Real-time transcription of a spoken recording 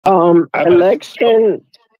Election.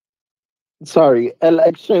 Sorry,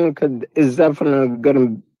 election could is definitely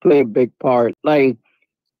gonna play a big part. Like,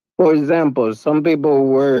 for example, some people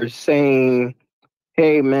were saying,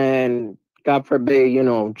 "Hey, man, God forbid,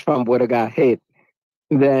 Trump would have got hit."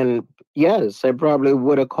 Then yes, it probably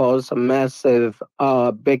would have caused a massive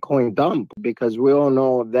Bitcoin dump because we all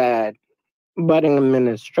know that Biden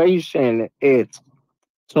administration it's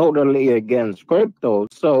totally against crypto.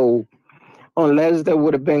 So unless there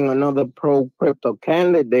would have been another pro crypto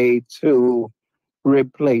candidate to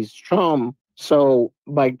replace Trump, so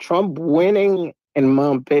by Trump winning, in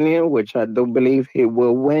my opinion, which I do believe he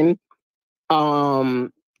will win,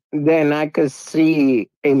 um, then I could see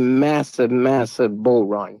a massive, massive bull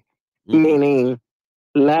run. Meaning,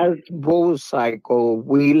 last bull cycle,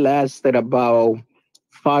 we lasted about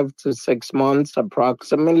 5 to 6 months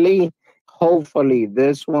approximately. Hopefully,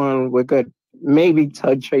 this one we could maybe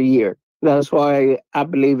touch a year. That's why I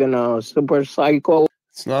believe in a super cycle.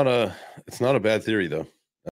 It's not a bad theory though.